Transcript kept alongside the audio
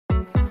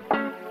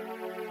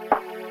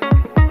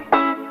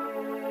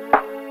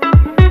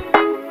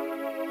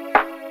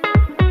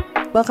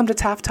Welcome to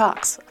Taft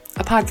Talks,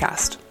 a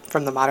podcast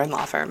from the Modern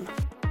Law Firm.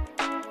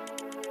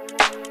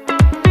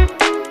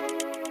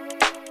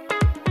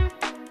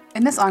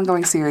 In this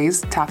ongoing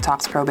series, Taft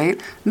Talks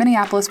Probate,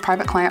 Minneapolis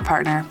private client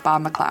partner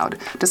Bob McLeod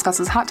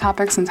discusses hot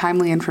topics and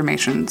timely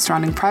information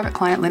surrounding private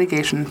client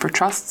litigation for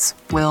trusts,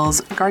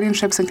 wills,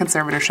 guardianships and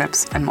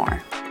conservatorships, and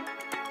more.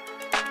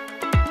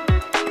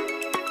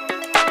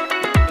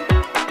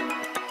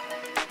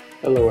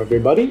 Hello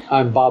everybody,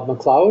 I'm Bob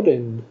McLeod,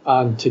 and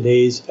on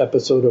today's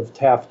episode of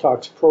Taft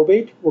Talks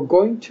Probate, we're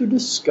going to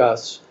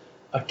discuss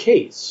a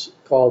case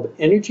called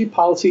Energy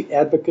Policy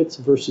Advocates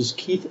versus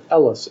Keith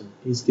Ellison.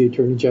 He's the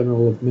Attorney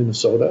General of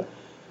Minnesota,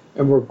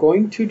 and we're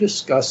going to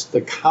discuss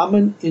the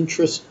common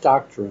interest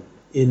doctrine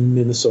in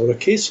Minnesota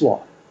case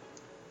law.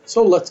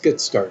 So let's get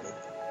started.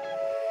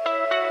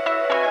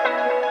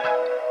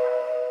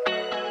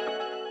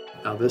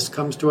 Now this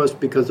comes to us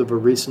because of a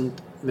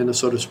recent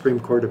Minnesota Supreme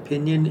Court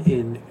opinion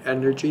in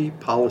Energy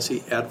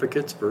Policy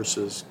Advocates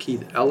versus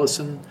Keith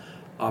Ellison,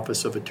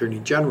 Office of Attorney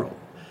General.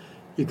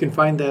 You can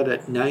find that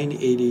at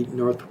 980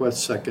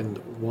 Northwest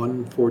 2nd,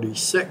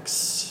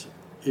 146,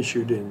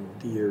 issued in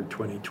the year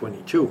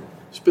 2022,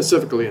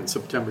 specifically on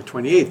September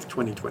 28th,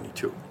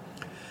 2022.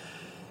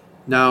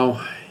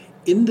 Now,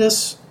 in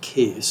this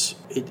case,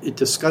 it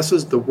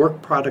discusses the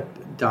work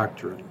product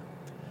doctrine,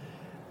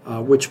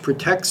 which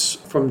protects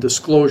from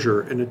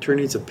disclosure an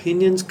attorney's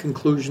opinions,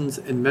 conclusions,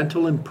 and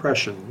mental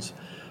impressions,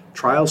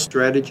 trial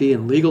strategy,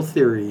 and legal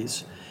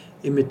theories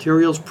in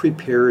materials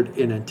prepared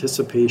in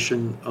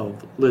anticipation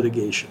of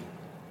litigation.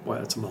 Well,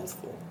 that's a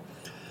mouthful.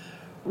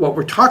 What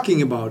we're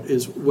talking about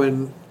is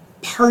when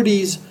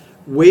parties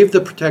waive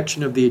the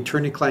protection of the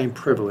attorney-client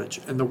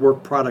privilege and the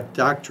work product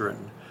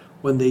doctrine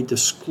when they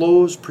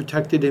disclose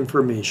protected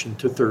information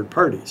to third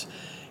parties.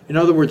 In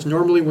other words,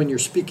 normally when you're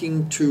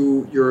speaking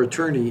to your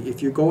attorney,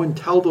 if you go and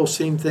tell those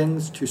same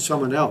things to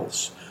someone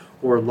else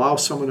or allow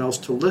someone else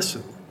to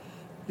listen,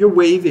 you're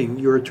waiving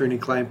your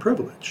attorney-client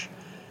privilege.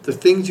 The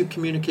things you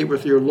communicate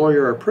with your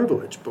lawyer are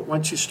privileged, but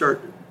once you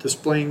start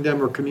displaying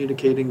them or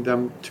communicating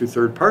them to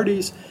third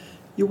parties,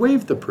 you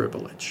waive the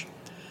privilege.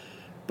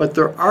 But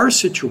there are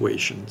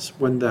situations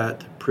when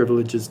that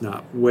privilege is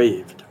not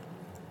waived.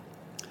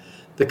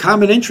 The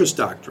common interest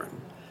doctrine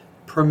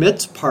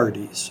permits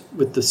parties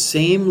with the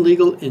same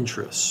legal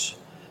interests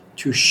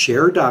to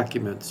share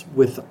documents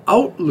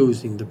without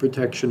losing the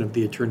protection of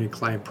the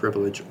attorney-client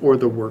privilege or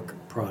the work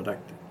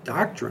product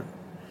doctrine.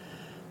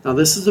 Now,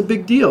 this is a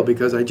big deal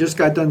because I just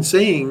got done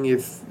saying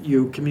if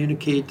you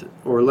communicate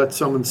or let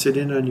someone sit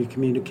in on your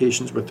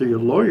communications with your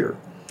lawyer,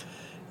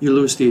 you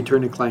lose the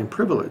attorney-client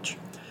privilege.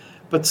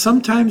 But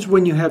sometimes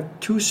when you have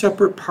two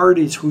separate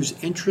parties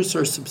whose interests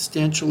are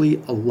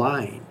substantially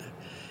aligned,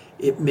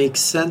 it makes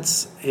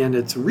sense and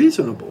it's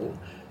reasonable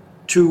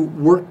to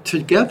work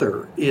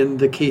together in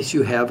the case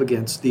you have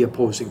against the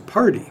opposing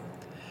party.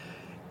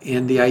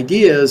 And the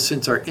idea is,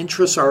 since our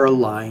interests are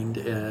aligned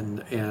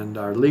and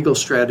our legal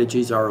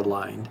strategies are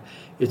aligned,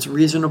 it's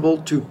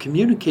reasonable to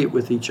communicate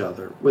with each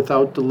other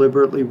without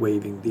deliberately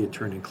waiving the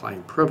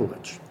attorney-client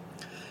privilege.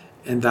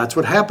 And that's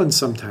what happens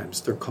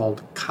sometimes. They're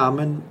called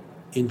common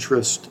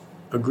interest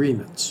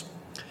agreements.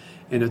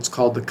 And it's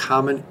called the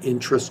common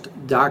interest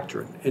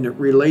doctrine. And it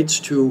relates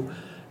to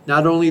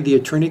not only the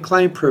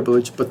attorney-client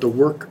privilege, but the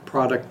work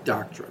product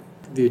doctrine.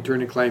 The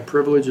attorney-client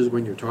privilege is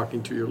when you're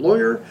talking to your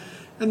lawyer,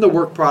 and the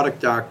work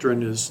product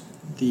doctrine is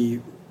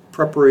the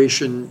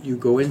preparation you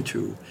go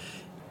into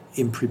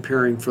in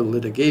preparing for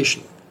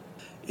litigation.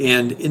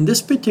 And in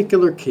this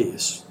particular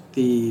case,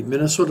 the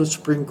Minnesota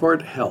Supreme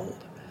Court held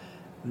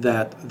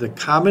that the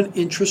common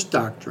interest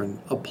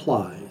doctrine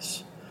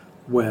applies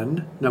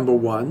when, number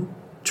one,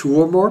 two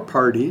or more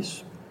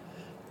parties,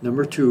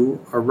 number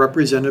two, are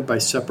represented by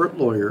separate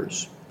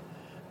lawyers,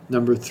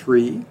 number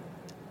three,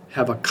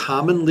 have a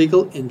common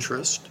legal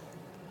interest,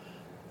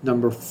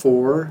 number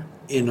four,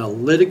 in a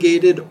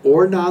litigated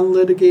or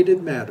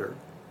non-litigated matter,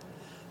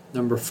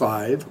 number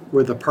five,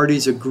 where the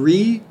parties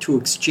agree to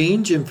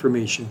exchange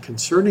information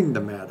concerning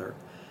the matter,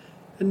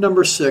 and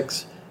number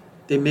six,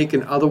 they make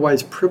an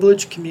otherwise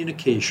privileged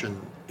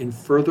communication in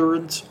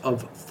furtherance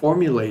of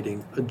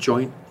formulating a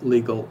joint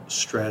legal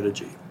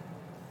strategy.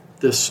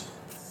 This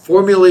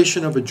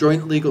formulation of a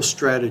joint legal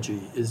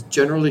strategy is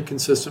generally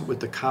consistent with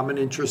the common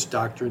interest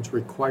doctrine's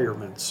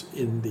requirements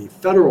in the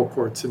federal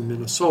courts in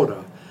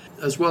Minnesota,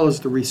 as well as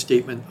the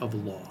restatement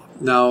of law.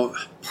 Now,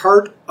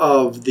 part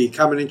of the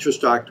common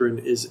interest doctrine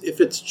is if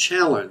it's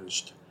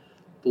challenged,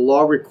 the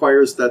law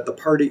requires that the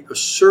party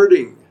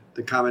asserting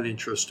the common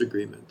interest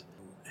agreement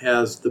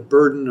has the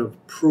burden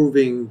of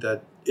proving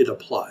that it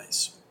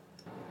applies.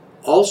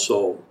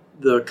 Also,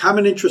 the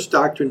common interest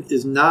doctrine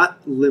is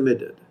not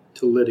limited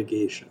to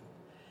litigation.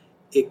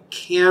 It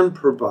can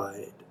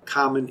provide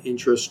common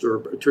interest or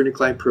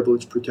attorney-client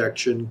privilege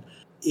protection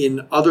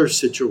in other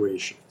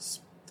situations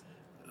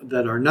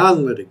that are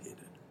non-litigated.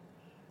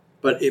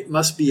 But it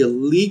must be a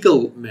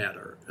legal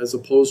matter as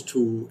opposed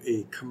to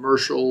a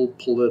commercial,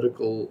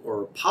 political,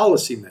 or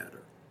policy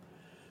matter.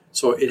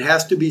 So it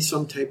has to be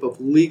some type of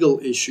legal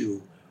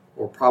issue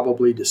or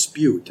probably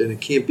dispute. And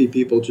it can't be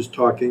people just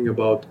talking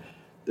about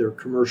their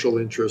commercial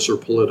interests or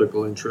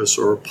political interests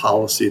or a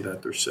policy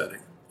that they're setting.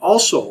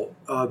 Also,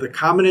 the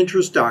common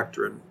interest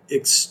doctrine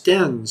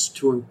extends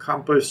to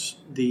encompass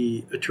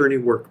the attorney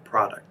work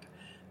product.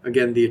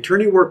 Again, the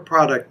attorney work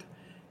product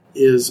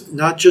is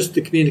not just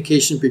the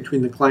communication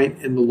between the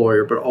client and the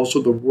lawyer, but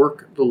also the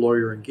work the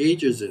lawyer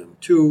engages in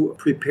to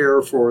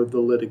prepare for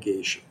the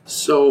litigation.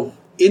 So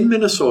in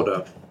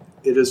Minnesota,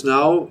 it is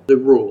now the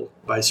rule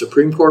by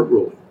Supreme Court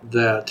ruling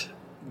that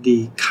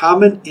the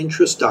common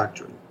interest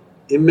doctrine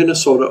in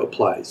Minnesota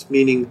applies,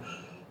 meaning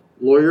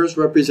lawyers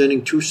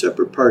representing two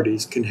separate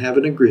parties can have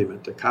an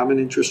agreement, a common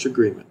interest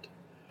agreement,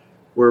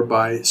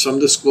 whereby some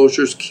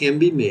disclosures can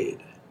be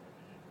made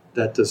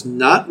that does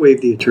not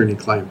waive the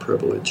attorney-client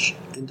privilege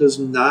and does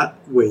not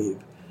waive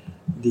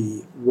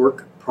the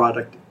work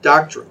product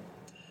doctrine.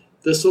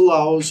 This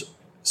allows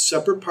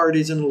separate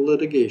parties in a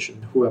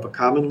litigation who have a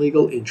common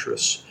legal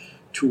interest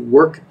to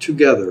work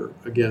together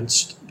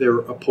against their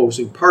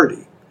opposing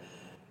party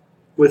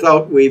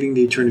without waiving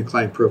the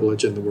attorney-client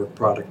privilege and the work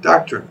product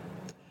doctrine.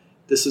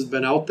 This has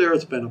been out there.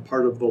 It's been a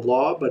part of the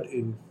law, but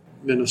in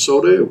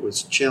Minnesota, it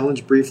was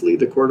challenged briefly.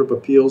 The Court of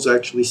Appeals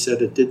actually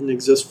said it didn't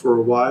exist for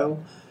a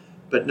while,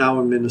 but now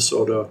in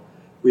Minnesota,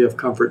 we have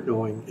comfort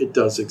knowing it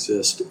does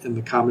exist, and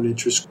the common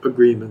interest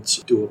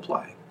agreements do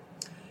apply.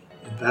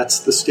 And that's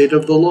the state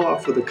of the law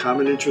for the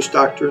common interest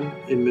doctrine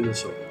in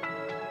Minnesota.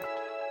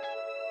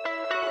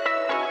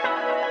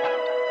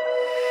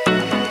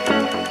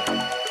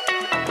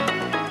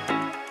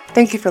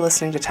 Thank you for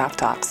listening to Taft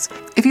Talks.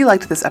 If you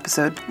liked this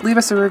episode, leave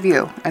us a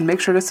review and make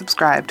sure to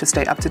subscribe to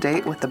stay up to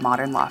date with the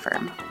modern law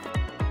firm.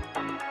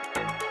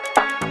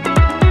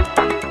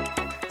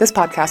 This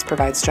podcast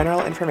provides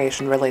general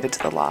information related to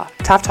the law.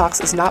 Taft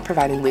Talks is not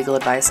providing legal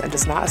advice and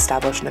does not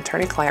establish an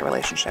attorney-client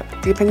relationship.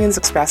 The opinions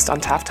expressed on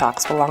Taft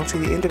Talks belong to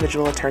the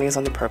individual attorneys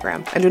on the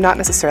program and do not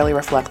necessarily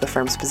reflect the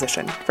firm's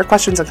position. For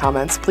questions and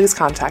comments, please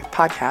contact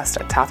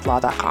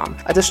podcast@taftlaw.com.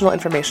 Additional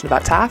information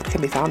about Taft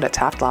can be found at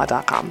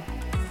taftlaw.com.